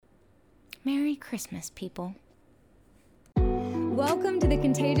Merry Christmas, people. Welcome to the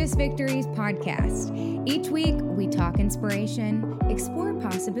Contagious Victories podcast. Each week, we talk inspiration, explore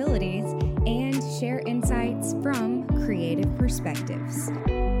possibilities, and share insights from creative perspectives.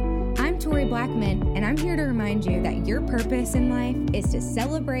 I'm Tori Blackman, and I'm here to remind you that your purpose in life is to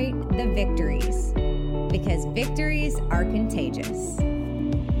celebrate the victories, because victories are contagious.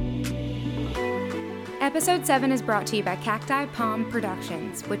 Episode 7 is brought to you by Cacti Palm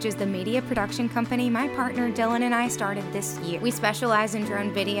Productions, which is the media production company my partner Dylan and I started this year. We specialize in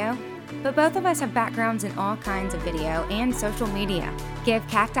drone video, but both of us have backgrounds in all kinds of video and social media. Give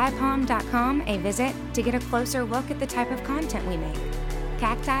cactipalm.com a visit to get a closer look at the type of content we make.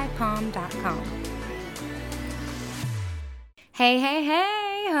 cactipalm.com. Hey,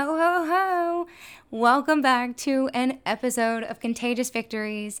 ho, ho, ho. Welcome back to an episode of Contagious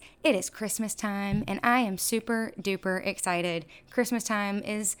Victories. It is Christmas time, and I am super duper excited. Christmas time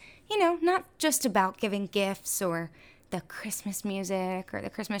is, not just about giving gifts or the Christmas music or the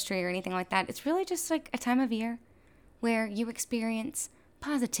Christmas tree or anything like that. It's really just like a time of year where you experience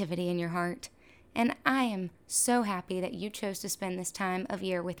positivity in your heart. And I am so happy that you chose to spend this time of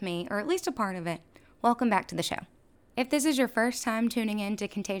year with me, or at least a part of it. Welcome back to the show. If this is your first time tuning in to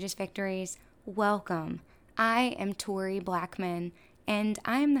Contagious Victories, welcome. I am Tori Blackman, and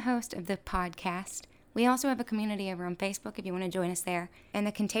I am the host of the podcast. We also have a community over on Facebook if you want to join us there. And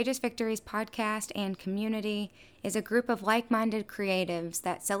the Contagious Victories podcast and community is a group of like-minded creatives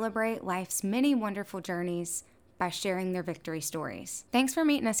that celebrate life's many wonderful journeys by sharing their victory stories. Thanks for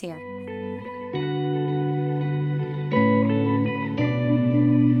meeting us here.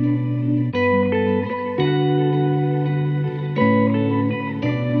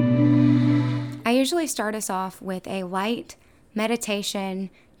 I usually start us off with a light meditation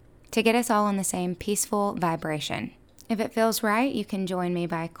to get us all in the same peaceful vibration. If it feels right, you can join me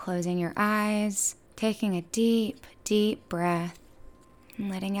by closing your eyes, taking a deep, deep breath, and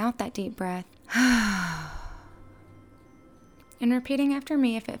letting out that deep breath. And repeating after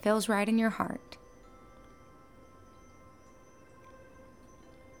me if it feels right in your heart.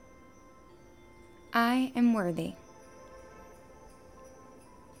 I am worthy.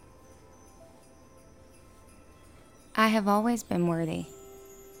 I have always been worthy.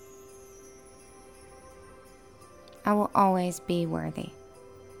 I will always be worthy.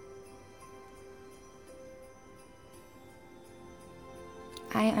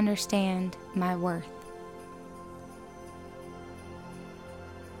 I understand my worth.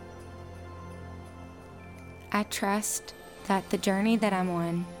 I trust that the journey that I'm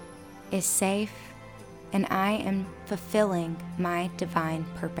on is safe and I am fulfilling my divine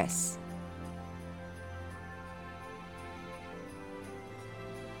purpose.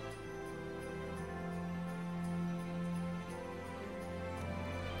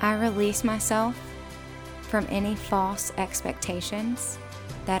 I release myself from any false expectations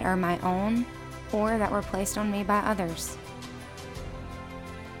that are my own or that were placed on me by others.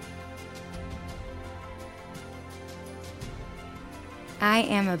 I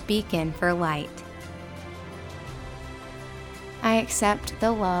am a beacon for light. I accept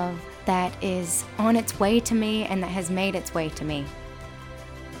the love that is on its way to me and that has made its way to me.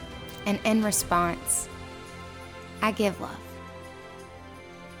 And in response, I give love.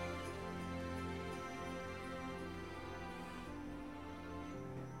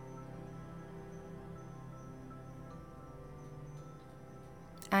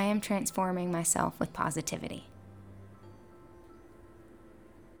 I am transforming myself with positivity.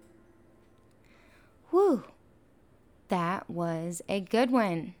 Whew. That was a good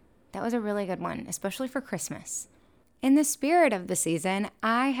one. That was a really good one, especially for Christmas. In the spirit of the season,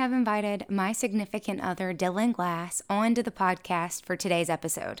 I have invited my significant other, Dylan Glass, onto the podcast for today's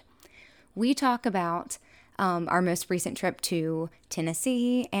episode. We talk about our most recent trip to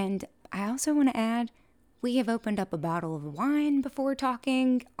Tennessee, and I also want to add, we have opened up a bottle of wine before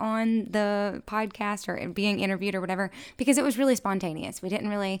talking on the podcast or being interviewed or whatever, because it was really spontaneous. We didn't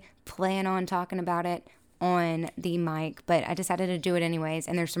really plan on talking about it on the mic, but I decided to do it anyways,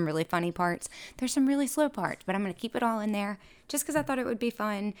 and there's some really funny parts. There's some really slow parts, but I'm going to keep it all in there just because I thought it would be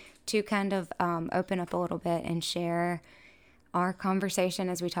fun to kind of open up a little bit and share our conversation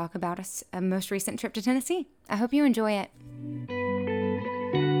as we talk about a most recent trip to Tennessee. I hope you enjoy it.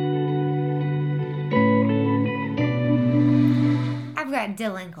 I've got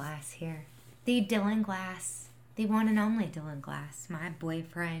Dylan Glass here. The Dylan Glass, the one and only Dylan Glass, my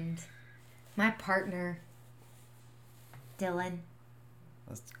boyfriend, my partner, Dylan.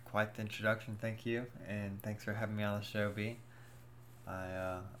 That's quite the introduction, thank you, and thanks for having me on the show, B.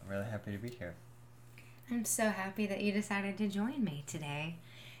 I'm really happy to be here. I'm so happy that you decided to join me today.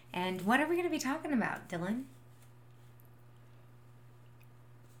 And what are we going to be talking about, Dylan?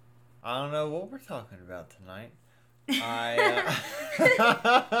 I don't know what we're talking about tonight. I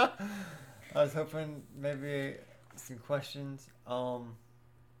was hoping maybe some questions. Drawing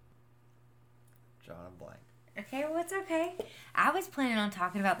a blank. Okay, well, it's okay. I was planning on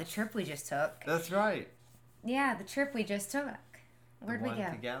talking about the trip we just took. That's right. Yeah, the trip we just took. Where'd we go?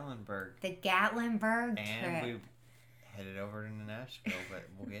 To Gatlinburg. The Gatlinburg trip. And we headed over to Nashville, but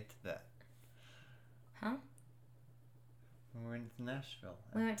we'll get to that. Huh? We went to Nashville.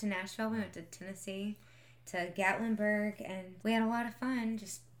 We went to Nashville. We went to Tennessee, to Gatlinburg, and we had a lot of fun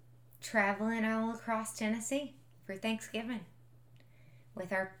just traveling all across Tennessee for Thanksgiving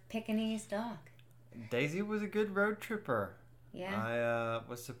with our Pekingese dog. Daisy was a good road tripper. Yeah. I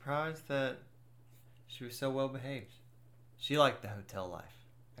was surprised that she was so well behaved. She liked the hotel life.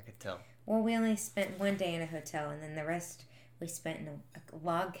 I could tell. Well, we only spent one day in a hotel, and then the rest we spent in a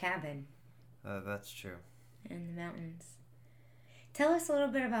log cabin. That's true. In the mountains. Tell us a little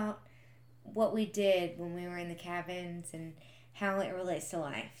bit about what we did when we were in the cabins and how it relates to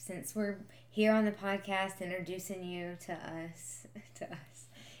life, since we're here on the podcast introducing you to us.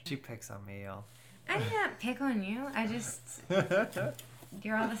 She picks on me, y'all. I did not pick on you. I just...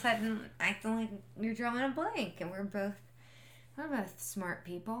 You're all of a sudden acting like you're drawing a blank, and we're both smart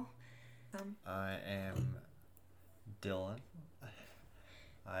people. I am Dylan.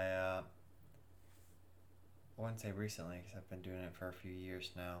 I wouldn't say recently, because I've been doing it for a few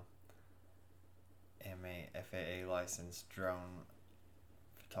years now. Am a FAA licensed drone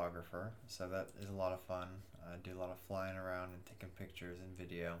photographer, so that is a lot of fun. I do a lot of flying around and taking pictures and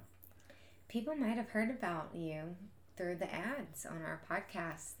video. People might have heard about you through the ads on our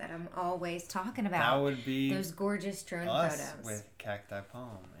podcast that I'm always talking about. That would be those gorgeous drone us photos with Cacti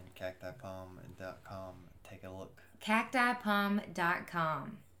Palm and cactipalm.com. Take a look.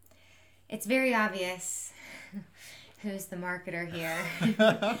 Cactipalm.com. It's very obvious who's the marketer here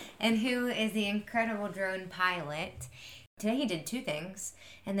and who is the incredible drone pilot. Today he did two things,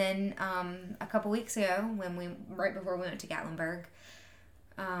 and then a couple weeks ago, right before we went to Gatlinburg,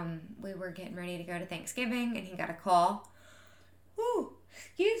 we were getting ready to go to Thanksgiving, and he got a call. Ooh,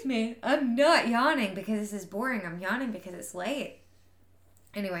 excuse me. I'm not yawning because this is boring. I'm yawning because it's late.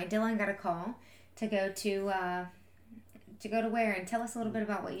 Anyway, Dylan got a call to go to where? And tell us a little bit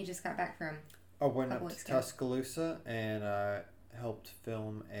about what you just got back from. I went up to Tuscaloosa, and I helped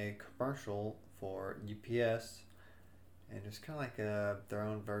film a commercial for UPS, and it's kind of like their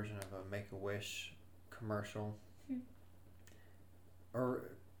own version of a Make-A-Wish commercial.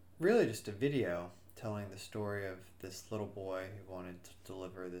 Or really just a video telling the story of this little boy who wanted to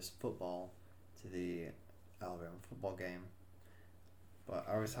deliver this football to the Alabama football game. But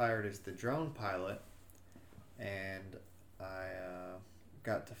I was hired as the drone pilot, and I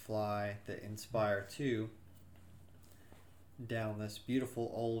got to fly the Inspire 2 down this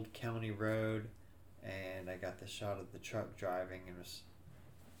beautiful old county road, and I got the shot of the truck driving.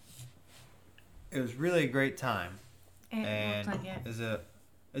 It was really a great time. It looked like it. It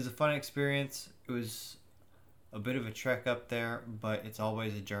was a fun experience. It was a bit of a trek up there, but it's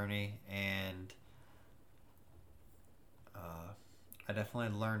always a journey, and I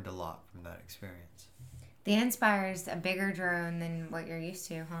definitely learned a lot from that experience. The Inspire is a bigger drone than what you're used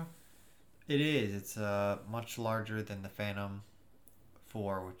to, huh? It is. It's much larger than the Phantom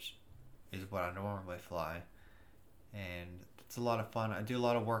 4, which is what I normally fly, and it's a lot of fun. I do a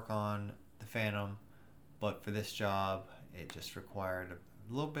lot of work on the Phantom, but for this job, it just required a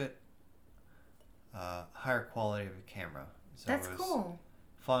little bit higher quality of a camera. So That's it was cool.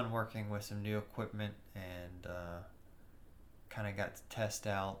 Fun working with some new equipment, and kind of got to test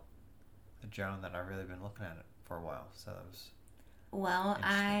out a drone that I've really been looking at it for a while. So that was Well,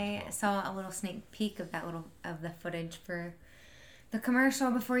 I saw a little sneak peek of the footage for the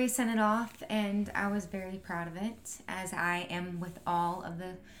commercial before you sent it off, and I was very proud of it, as I am with all of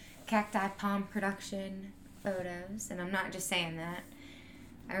the Cacti Palm production photos, and I'm not just saying that.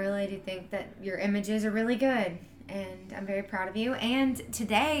 I really do think that your images are really good, and I'm very proud of you. And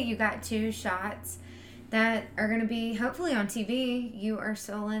today you got 2 shots that are going to be hopefully on TV. You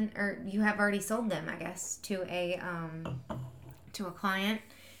have already sold them, I guess, to a client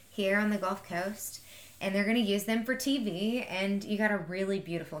here on the Gulf Coast, and they're going to use them for TV. And you got a really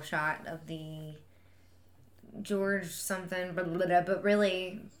beautiful shot of the George something, but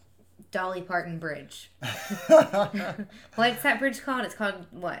really Dolly Parton Bridge. What's that bridge called? It's called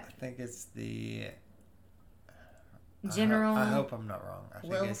what? I think it's the General. I hope I'm not wrong. I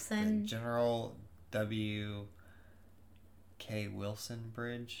think Wilson. It's the General W. K. Wilson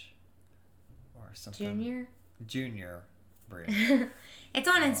Bridge, or something. Junior Bridge. It's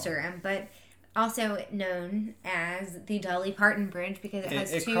on Instagram, but also known as the Dolly Parton Bridge because it has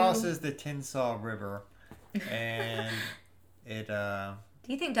two... It crosses the Tensas River, and it...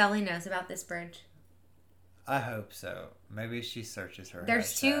 Do you think Dolly knows about this bridge? I hope so. Maybe she searches her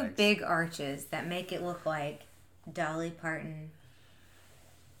There's hashtags. two big arches that make it look like Dolly Parton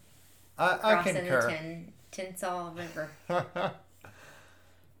I crossing concur. the Tensas River.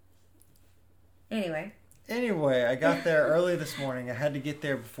 Anyway, I got there early this morning. I had to get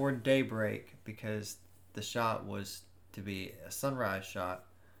there before daybreak because the shot was to be a sunrise shot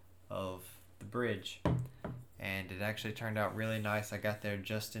of the bridge. And it actually turned out really nice. I got there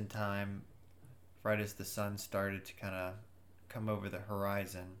just in time, right as the sun started to kind of come over the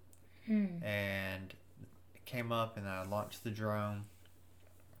horizon. And it came up, and I launched the drone.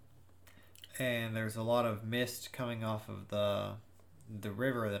 And there's a lot of mist coming off of the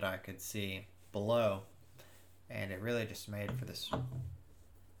river that I could see below. And it really just made for this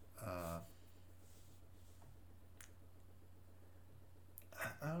I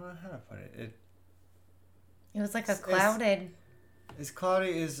don't know how to put it. it was like a clouded... It's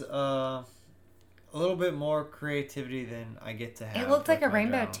cloudy is a little bit more creativity than I get to have. It looked like a with my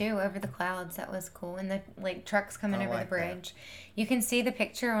rainbow drone. too over the clouds. That was cool. And the trucks coming I over like the bridge. You can see the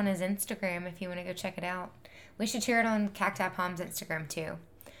picture on his Instagram if you want to go check it out. We should share it on Cacti Palm's Instagram too.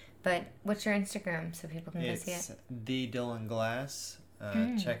 But what's your Instagram so people can go see it? It's the Dylan Glass.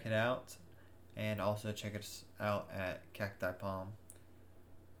 Check it out, and also check us out at Cacti Palm.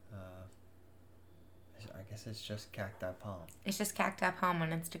 I guess it's just Cacti Palm. It's just Cacti Palm on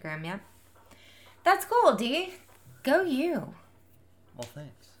Instagram. Yep. That's cool, D. Go you. Well,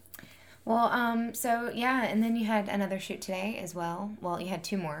 thanks. Well, so yeah, and then you had another shoot today as well. Well, you had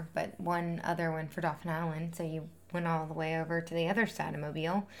two more, but one other one for Dauphin Island. So you went all the way over to the other side of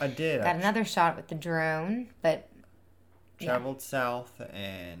Mobile. I did. Got another shot with the drone, but Traveled south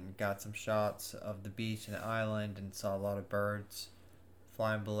and got some shots of the beach and the island, and saw a lot of birds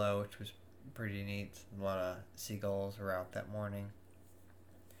flying below, which was pretty neat. A lot of seagulls were out that morning.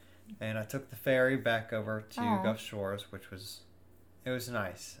 And I took the ferry back over to Gulf Shores, which was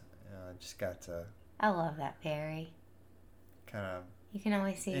nice. Just got to I love that ferry. kind of You can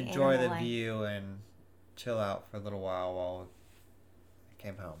always see enjoy animal the life. view and chill out for a little while I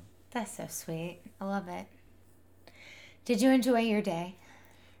came home. That's so sweet. I love it. Did you enjoy your day?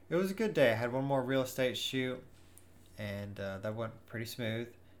 It was a good day. I had one more real estate shoot, and that went pretty smooth.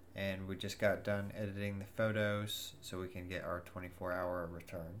 And we just got done editing the photos so we can get our 24-hour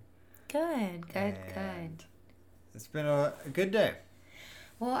return. Good. It's been a good day.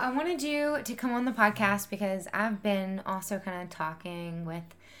 Well, I wanted you to come on the podcast because I've been also kind of talking with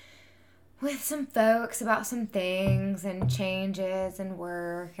some folks about some things and changes and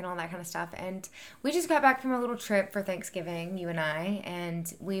work and all that kind of stuff. And we just got back from a little trip for Thanksgiving, you and I,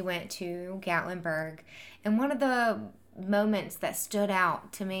 and we went to Gatlinburg. And one of the moments that stood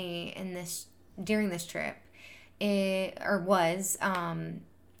out to me during this trip was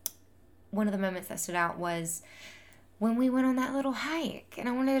one of the moments that stood out was when we went on that little hike. And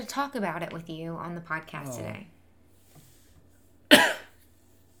I wanted to talk about it with you on the podcast today.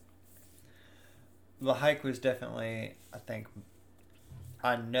 The hike was definitely,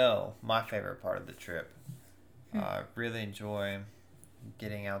 I know, my favorite part of the trip. I really enjoy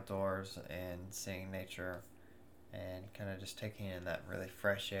getting outdoors and seeing nature and kind of just taking in that really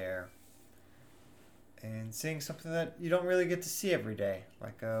fresh air and seeing something that you don't really get to see every day,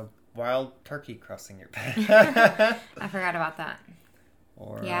 like a wild turkey crossing your path. I forgot about that.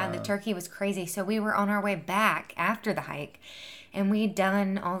 Or, yeah, the turkey was crazy. So we were on our way back after the hike, and we'd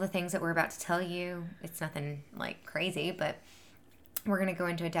done all the things that we're about to tell you. It's nothing like crazy, but we're going to go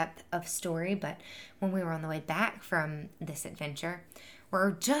into a depth of story. But when we were on the way back from this adventure,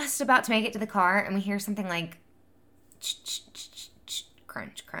 we're just about to make it to the car, and we hear something like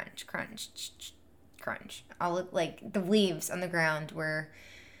crunch, crunch, crunch, crunch. All like the leaves on the ground were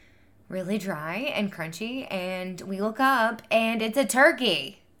really dry and crunchy, and we look up and it's a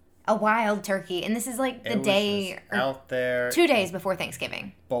turkey, a wild turkey, and this is like the day out there 2 days before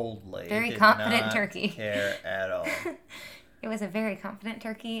Thanksgiving. Boldly, very did confident not turkey. Care at all. It was a very confident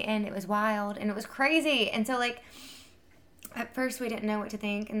turkey, and it was wild, and it was crazy. And so like at first we didn't know what to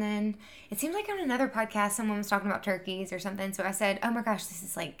think, and then it seemed like on another podcast someone was talking about turkeys or something, so I said, oh my gosh, this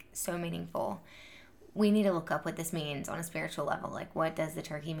is like so meaningful. We need to look up what this means on a spiritual level. Like, what does the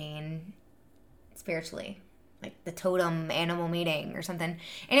turkey mean spiritually? Like the totem animal meeting or something.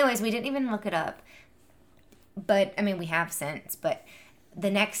 Anyways, we didn't even look it up. But, I mean, we have since. But the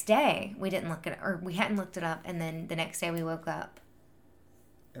next day, we didn't look it up. Or we hadn't looked it up. And then the next day we woke up.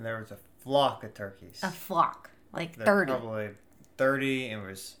 And there was a flock of turkeys. A flock. Like They're 30. Probably 30. And it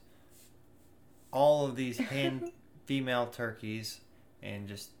was all of these female turkeys and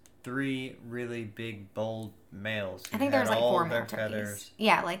just 3 really big, bold males. I think there was like 4 male their turkeys. feathers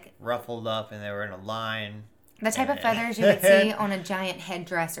Yeah, like ruffled up, and they were in a line. the type of feathers you would see on a giant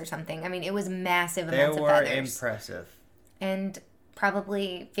headdress or something. I mean, it was massive amounts of feathers. They were impressive. And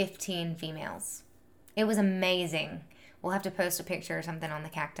probably 15 females. It was amazing. We'll have to post a picture or something on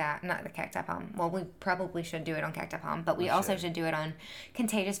the not the Cacti Palm. Well, we probably should do it on Cacti Palm, but we also should do it on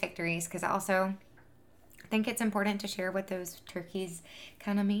Contagious Victories, because I also think it's important to share what those turkeys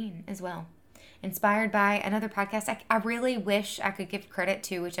kind of mean as well. Inspired by another podcast. I really wish I could give credit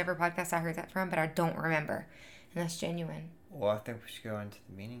to whichever podcast I heard that from, but I don't remember. And that's genuine. Well, I think we should go into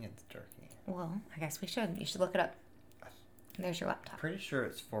the meaning of the turkey. Well, I guess we should. You should look it up. There's your laptop. Pretty sure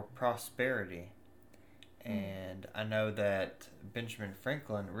it's for prosperity. And I know that Benjamin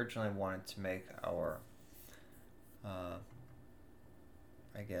Franklin originally wanted to make our,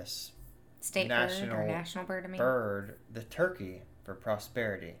 state national bird, bird, the turkey, for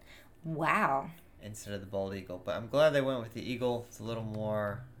prosperity. Wow. Instead of the bald eagle. But I'm glad they went with the eagle. It's a little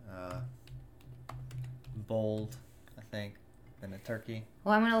more bold, I think, than a turkey.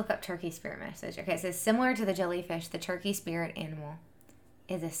 Well, I'm going to look up turkey spirit message. Okay, it says, similar to the jellyfish, the turkey spirit animal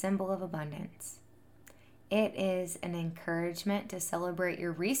is a symbol of abundance. It is an encouragement to celebrate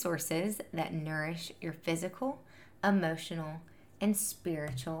your resources that nourish your physical, emotional, and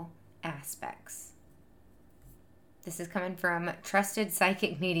spiritual aspects. This is coming from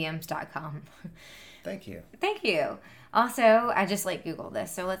trustedpsychicmediums.com. Thank you. Thank you. Also, I just Googled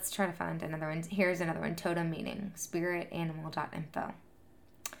this, so let's try to find another one. Here's another one, totem meaning, spiritanimal.info.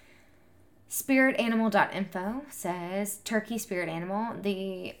 Spiritanimal.info says, turkey spirit animal.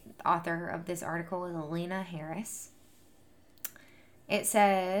 The author of this article is Alina Harris. It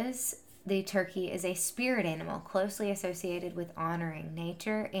says, the turkey is a spirit animal closely associated with honoring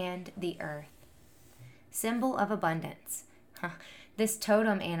nature and the earth. Symbol of abundance. This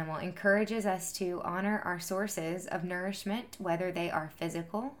totem animal encourages us to honor our sources of nourishment, whether they are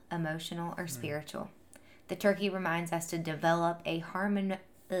physical, emotional, or spiritual. The turkey reminds us to develop a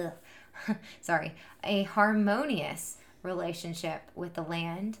harmonious relationship with the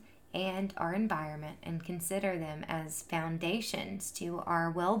land and our environment, and consider them as foundations to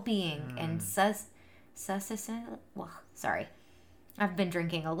our well-being and I've been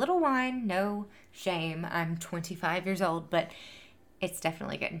drinking a little wine, no shame. I'm 25 years old, but it's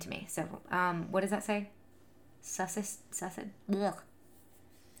definitely getting to me. So, what does that say? Sustenance,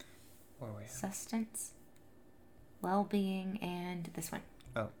 well-being, and this one.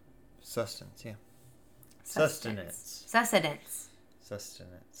 Oh, sustenance, yeah. Sustenance.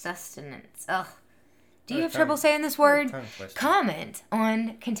 Ugh. Do you have trouble saying this word? Comment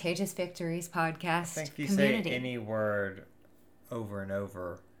on Contagious Victories podcast. I think if you community. say any word over and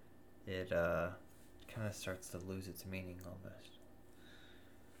over, it kind of starts to lose its meaning almost.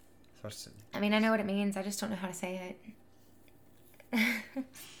 I mean, I know what it means. I just don't know how to say it.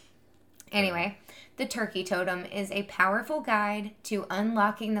 Anyway, the turkey totem is a powerful guide to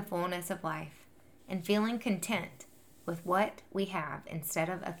unlocking the fullness of life and feeling content with what we have instead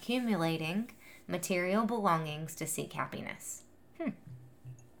of accumulating material belongings to seek happiness.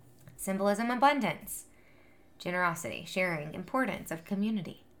 Symbolism: abundance, generosity, sharing, importance of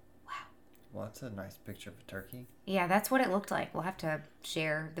community. Wow. Well, that's a nice picture of a turkey. Yeah, that's what it looked like. We'll have to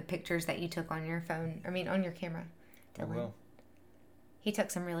share the pictures that you took on your phone. on your camera, Dylan. I will. He took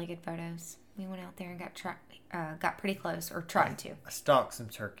some really good photos. We went out there and got pretty close, or tried to. I stalked some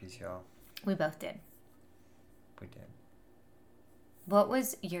turkeys, y'all. We both did. We did. What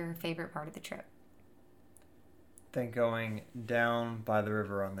was your favorite part of the trip? I think going down by the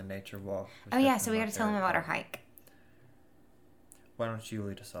river on the nature walk. Oh yeah, so we got to tell them about our hike. Why don't you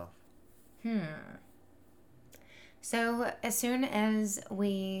lead us off? So as soon as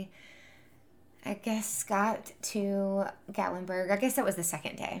we, got to Gatlinburg, I guess that was the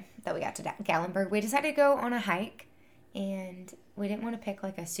second day that we got to Gatlinburg, we decided to go on a hike, and we didn't want to pick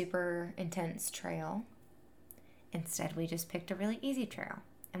a super intense trail. Instead, we just picked a really easy trail.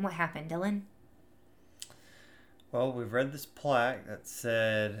 And what happened, Dylan? Well, we've read this plaque that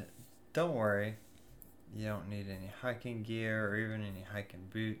said, don't worry, you don't need any hiking gear or even any hiking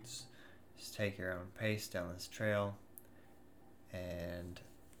boots. Just take your own pace down this trail and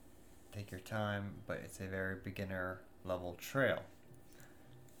take your time, but it's a very beginner level trail.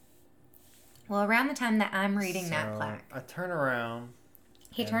 Well, around the time that I'm reading that plaque, I turn around.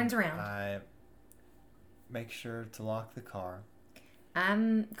 He turns around. I make sure to lock the car.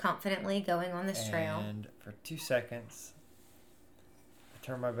 I'm confidently going on this trail. And for 2 seconds, I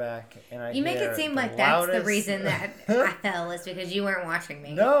turn my back, and I You make hear it seem the like that's the loudest- reason that I fell is because you weren't watching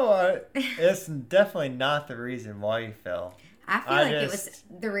me. No, it's definitely not the reason why you fell. I feel like it was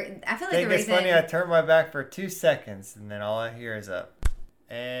I feel like the It's reason. funny. I turned my back for 2 seconds, and then all I hear is up,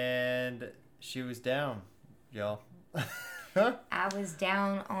 and she was down, y'all. I was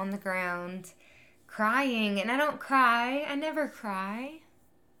down on the ground, crying, and I don't cry. I never cry.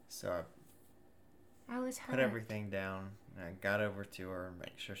 So I was I hurt. put everything down, and I got over to her and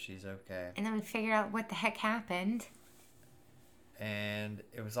make sure she's okay. And then we figured out what the heck happened. And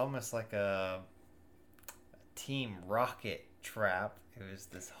it was almost like a Team Rocket trap. It was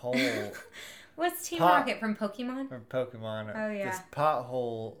this whole What's Team Rocket from Pokemon? from Pokemon. Oh, yeah. This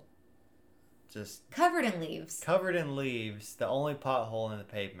pothole just Covered in leaves. covered in leaves. The only pothole in the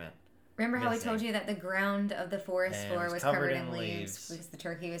pavement. Remember how we missing. told you that the ground of the forest And floor it was was covered covered in in leaves leaves. because the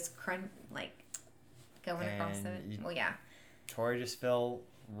turkey was going across And it. Well, yeah. Tori just fell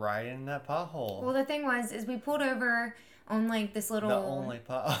right in that pothole. Well, the thing was, is we pulled over on like this little. The only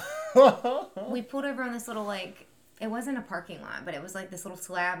pothole. We pulled over on this little like. It wasn't a parking lot, but it was like this little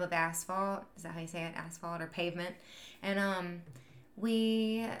slab of asphalt. Is that how you say it? Asphalt or pavement? And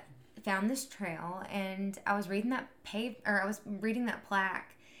we found this trail, and I was reading that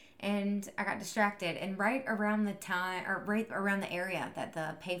plaque, and I got distracted. And right around the area that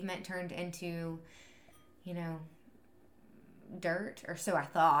the pavement turned into, dirt, or so I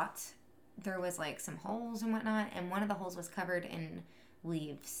thought, there was like some holes and whatnot, and one of the holes was covered in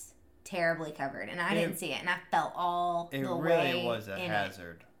leaves. Terribly covered, and I didn't see it, and I fell all the way. It really was a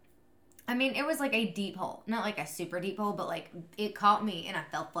hazard. I mean, it was like a deep hole, not like a super deep hole, but like it caught me, and I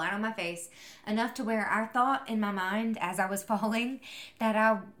fell flat on my face, enough to where I thought in my mind as I was falling that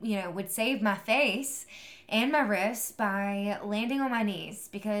I, would save my face and my wrists by landing on my knees,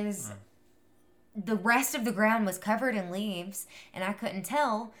 because the rest of the ground was covered in leaves, and I couldn't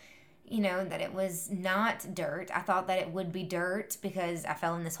tell. That it was not dirt. I thought that it would be dirt because I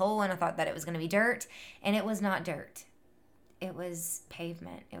fell in this hole, and I thought that it was going to be dirt, and it was not dirt. It was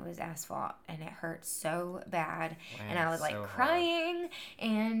pavement. It was asphalt, and it hurt so bad. And I was like so crying.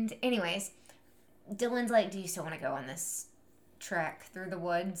 And anyways, Dylan's like, do you still want to go on this trek through the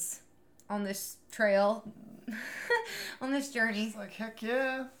woods, on this trail, on this journey? She's like, heck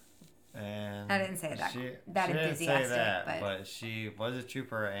yeah. And I didn't say that. She Enthusiastic, didn't say that, but she was a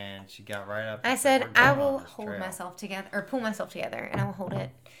trooper, and she got right up. I and said, "We're I going on will this hold trail." myself together, or pull myself together, and I will hold that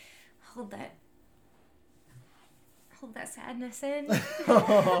sadness in.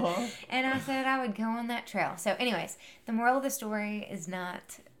 And I said I would go on that trail. So anyways, the moral of the story is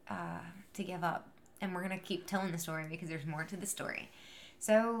not to give up. And we're going to keep telling the story because there's more to the story.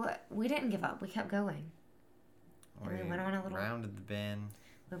 So we didn't give up. We kept going. And we went on a little... rounded the bend.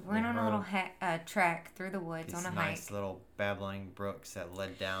 We went on a little trek through the woods on a hike. Nice little babbling brooks that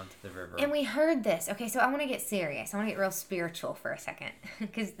led down to the river. And we heard this. Okay, so I want to get serious. I want to get real spiritual for a second.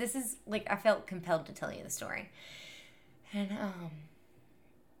 Because this is, I felt compelled to tell you the story. And,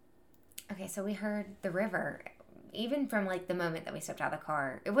 okay, so we heard the river, even from, the moment that we stepped out of the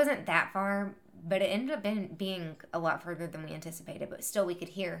car. It wasn't that far, but it ended up being a lot further than we anticipated. But still, we could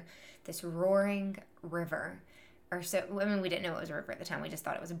hear this roaring river. Or so, we didn't know it was a river at the time. We just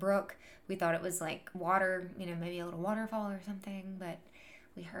thought it was a brook. We thought it was, water, maybe a little waterfall or something. But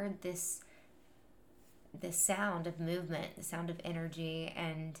we heard this sound of movement, the sound of energy,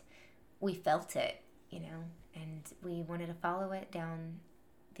 and we felt it, and we wanted to follow it down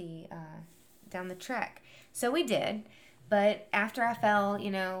the trek. So we did, but after I fell,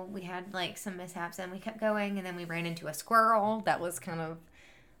 we had some mishaps, and we kept going, and then we ran into a squirrel that was kind of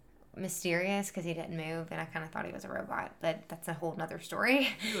mysterious because he didn't move, and I kind of thought he was a robot, but that's a whole nother story.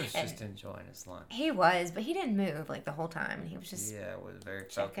 He was just enjoying his lunch. He was, but he didn't move the whole time. He was just was very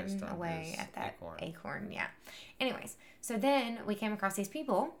checking focused on away his at that acorn. Yeah. Anyways, so then we came across these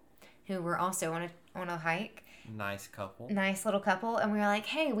people who were also on a hike. Nice couple. Nice little couple, and we were like,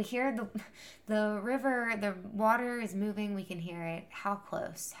 "Hey, we hear the river, the water is moving. We can hear it. How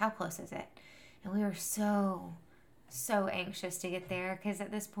close? How close is it?" And we were so anxious to get there because at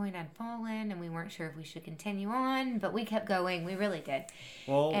this point I'd fallen, and we weren't sure if we should continue on, but we kept going. We really did.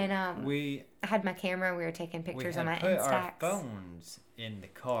 Well, and I had my camera. We were taking pictures on my put Instax. our phones in the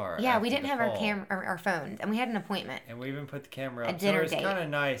car. Yeah, we after didn't the have fall. our phones, and we had an appointment. And we even put the camera up. A dinner so date. It's kind of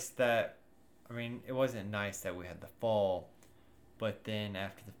nice that, it wasn't nice that we had the fall, but then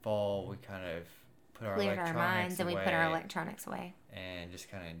after the fall, we kind of put our Cleared electronics our minds, and we away put our electronics away. and just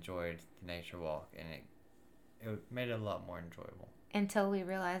kind of enjoyed the nature walk, and it made it a lot more enjoyable. Until we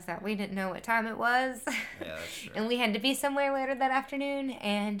realized that we didn't know what time it was. Yeah, that's true. And we had to be somewhere later that afternoon,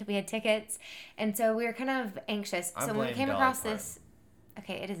 and we had tickets, and so we were kind of anxious. So when we came across this,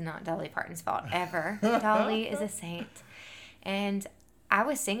 Okay, it is not Dolly Parton's fault ever. Dolly is a saint. And I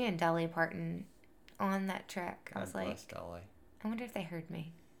was singing Dolly Parton on that trek. I was God like, bless Dolly. I wonder if they heard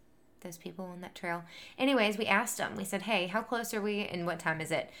me. Those people on that trail. Anyways, we asked them. We said, hey, how close are we and what time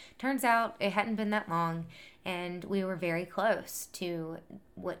is it? Turns out it hadn't been that long, and we were very close to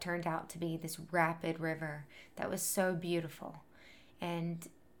what turned out to be this rapid river that was so beautiful. And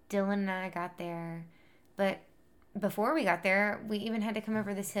Dylan and I got there, but before we got there, we even had to come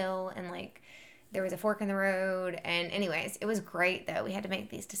over this hill, and like there was a fork in the road. And anyways, it was great though. We had to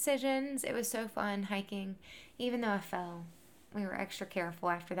make these decisions. It was so fun hiking, even though I fell. We were extra careful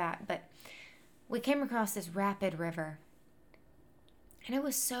after that, but we came across this rapid river, and it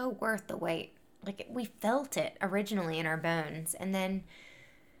was so worth the wait. Like, we felt it originally in our bones, and then,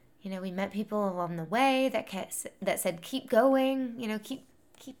 we met people along the way that said, keep going,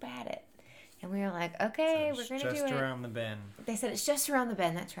 keep at it. And we were like, okay, we're going to do it. Just around the bend. They said, it's just around the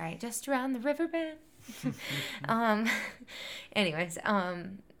bend. That's right. Just around the river bend. Anyways,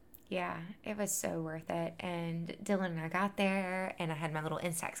 yeah, it was so worth it. And Dylan and I got there, and I had my little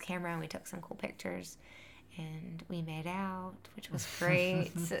Instax camera, and we took some cool pictures, and we made out, which was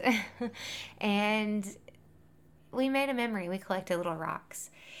great. And we made a memory. We collected little rocks.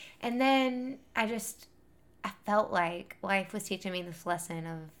 And then I felt like life was teaching me this lesson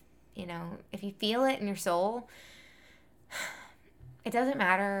of, if you feel it in your soul, it doesn't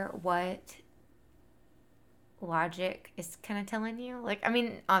matter what logic is kind of telling you. Like, I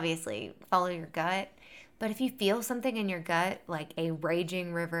mean, obviously follow your gut, but if you feel something in your gut, like a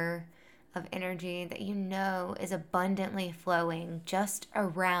raging river of energy that is abundantly flowing just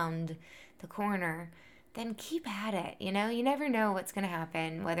around the corner, then keep at it. You never know what's going to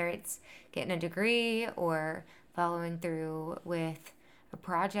happen, whether it's getting a degree or following through with a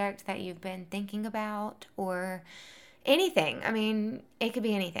project that you've been thinking about or anything. I mean, it could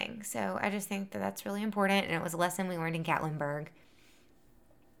be anything. So I just think that that's really important. And it was a lesson we learned in Gatlinburg.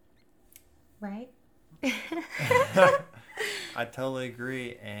 Right? I totally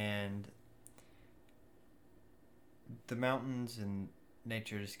agree. And the mountains and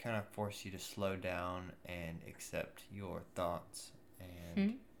nature just kind of force you to slow down and accept your thoughts,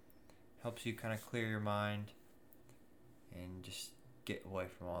 and helps you kind of clear your mind and just get away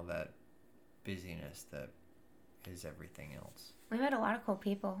from all that busyness that is everything else. We met a lot of cool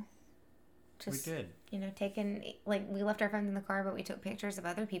people. We did. We left our phones in the car, but we took pictures of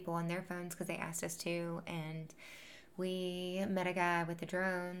other people on their phones because they asked us to. And we met a guy with a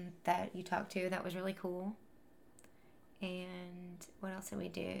drone that you talked to that was really cool. And what else did we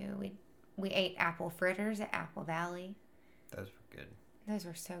do? We ate apple fritters at Apple Valley. Those were good. Those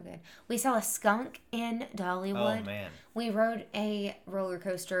were so good. We saw a skunk in Dollywood. Oh, man. We rode a roller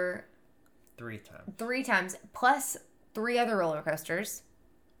coaster 3 times. 3 times, plus 3 other roller coasters.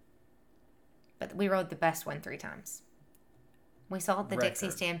 But we rode the best one 3 times. We saw the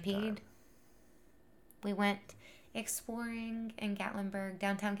Dixie Stampede. Time. We went exploring in Gatlinburg,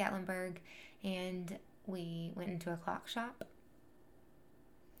 downtown Gatlinburg, and we went into a clock shop.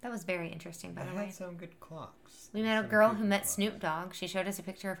 That was very interesting, by the way. They had some good clocks. We met a girl who met Snoop Dogg. She showed us a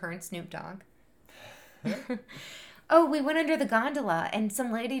picture of her and Snoop Dogg. Oh, we went under the gondola, and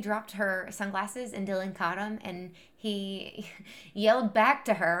some lady dropped her sunglasses, and Dylan caught them, and he yelled back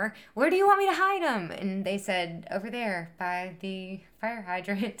to her, "Where do you want me to hide them?" And they said, "Over there, by the fire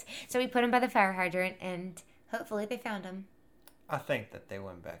hydrant." So we put them by the fire hydrant, and hopefully they found them. I think that they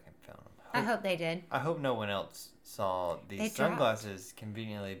went back and found them. I hope they did. I hope no one else saw these sunglasses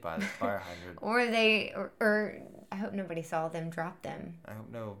conveniently by the fire hydrant. or I hope nobody saw them drop them. I hope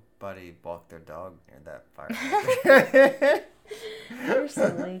nobody walked their dog near that fire hydrant. You're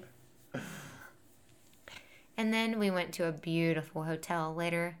silly. And then we went to a beautiful hotel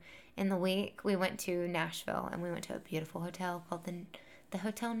later in the week. We went to Nashville, and we went to a beautiful hotel called the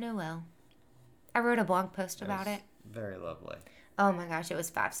Hotel Noel. I wrote a blog post about it. Very lovely. Oh my gosh, it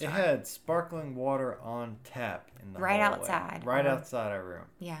was 5-star. It had sparkling water on tap in the right hallway. outside. Right outside our room.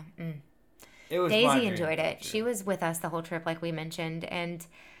 Yeah. It was Daisy enjoyed it. She was with us the whole trip, like we mentioned, and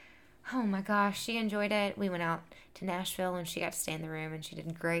oh my gosh, she enjoyed it. We went out to Nashville, and she got to stay in the room, and she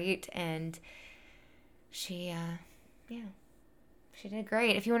did great. And she did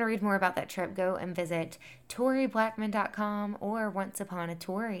great. If you want to read more about that trip, go and visit ToriBlackman.com, or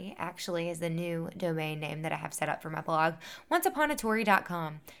OnceUponATori actually is the new domain name that I have set up for my blog,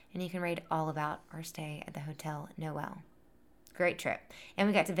 OnceUponATori.com, and you can read all about our stay at the Hotel Noel. Great trip. And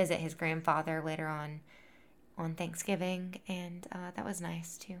we got to visit his grandfather later on Thanksgiving, and that was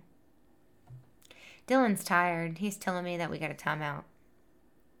nice too. Dylan's tired. He's telling me that we got a timeout.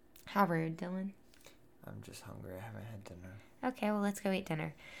 How rude, Dylan. I'm just hungry. I haven't had dinner. Okay, well, let's go eat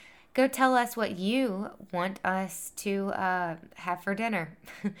dinner. Go tell us what you want us to have for dinner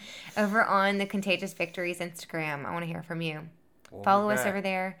over on the Contagious Victories Instagram. I want to hear from you. Follow us over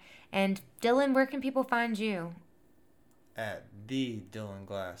there. And Dylan, where can people find you? At the Dylan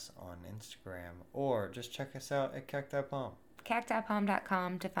Glass on Instagram, or just check us out at Cacti Palm.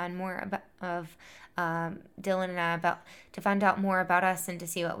 CactiPalm.com to find more of Dylan and I, to find out more about us and to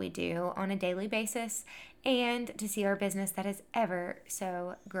see what we do on a daily basis, and to see our business that is ever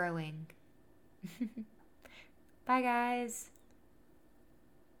so growing. Bye, guys.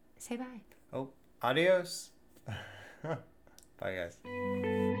 Say bye. Oh, adios. Bye, guys.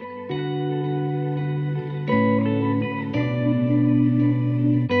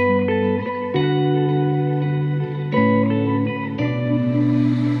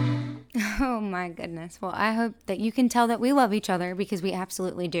 My goodness. Well, I hope that you can tell that we love each other, because we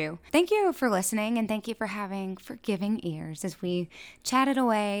absolutely do. Thank you for listening, and thank you for having forgiving ears as we chatted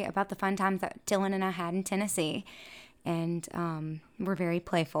away about the fun times that Dylan and I had in Tennessee. And we're very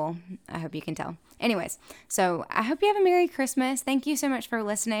playful. I hope you can tell. Anyways, so I hope you have a Merry Christmas. Thank you so much for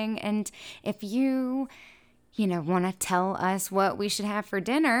listening. And if you want to tell us what we should have for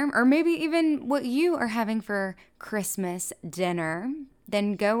dinner, or maybe even what you are having for Christmas dinner,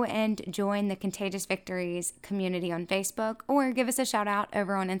 then go and join the Contagious Victories community on Facebook, or give us a shout out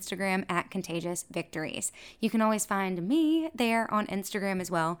over on Instagram at Contagious Victories. You can always find me there on Instagram as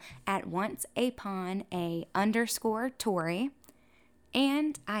well at onceupon_Tori.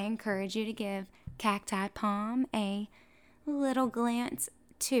 And I encourage you to give Cacti Palm a little glance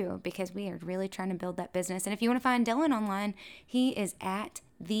too, because we are really trying to build that business. And if you want to find Dylan online, he is at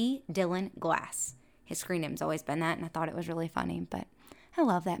the Dylan Glass. His screen name's always been that, and I thought it was really funny, but I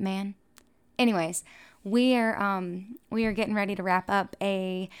love that man. Anyways, we are getting ready to wrap up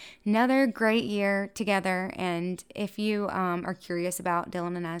another great year together. And if you are curious about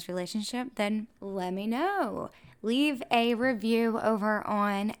Dylan and I's relationship, then let me know. Leave a review over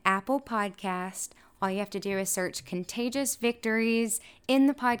on Apple Podcast. All you have to do is search Contagious Victories in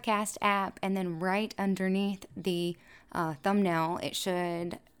the podcast app, and then right underneath the thumbnail, it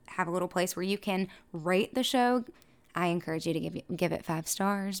should have a little place where you can rate the show. I encourage you to give it 5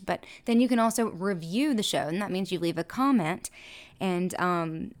 stars, but then you can also review the show, and that means you leave a comment. And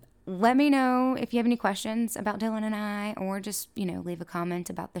let me know if you have any questions about Dylan and I, or just, leave a comment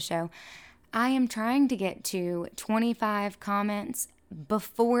about the show. I am trying to get to 25 comments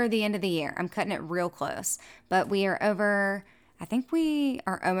before the end of the year. I'm cutting it real close, but we are I think we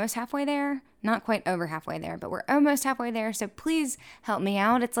are almost halfway there. Not quite over halfway there, but we're almost halfway there. So please help me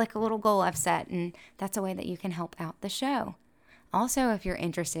out. It's like a little goal I've set, and that's a way that you can help out the show. Also, if you're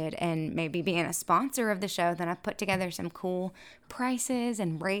interested in maybe being a sponsor of the show, then I've put together some cool prices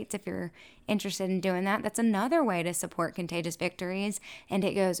and rates if you're interested in doing that. That's another way to support Contagious Victories, and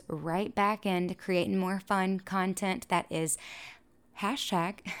it goes right back into creating more fun content that is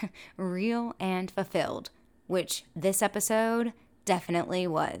 #real and fulfilled, which this episode definitely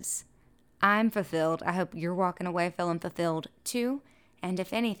was. I'm fulfilled. I hope you're walking away feeling fulfilled too. And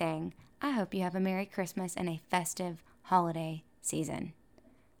if anything, I hope you have a Merry Christmas and a festive holiday season.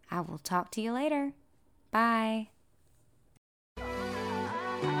 I will talk to you later. Bye.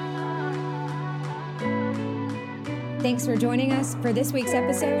 Thanks for joining us for this week's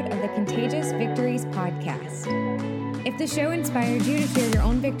episode of the Contagious Victories podcast. If the show inspired you to share your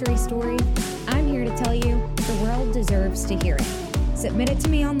own victory story, I'm here to tell you the world deserves to hear it. Submit it to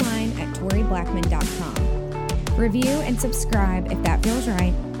me online at toriblackman.com. Review and subscribe if that feels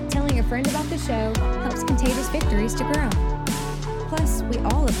right. Telling a friend about the show helps Contagious Victories to grow. Plus, we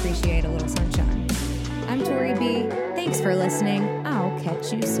all appreciate a little sunshine. I'm Tori B. Thanks for listening. I'll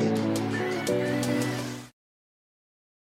catch you soon.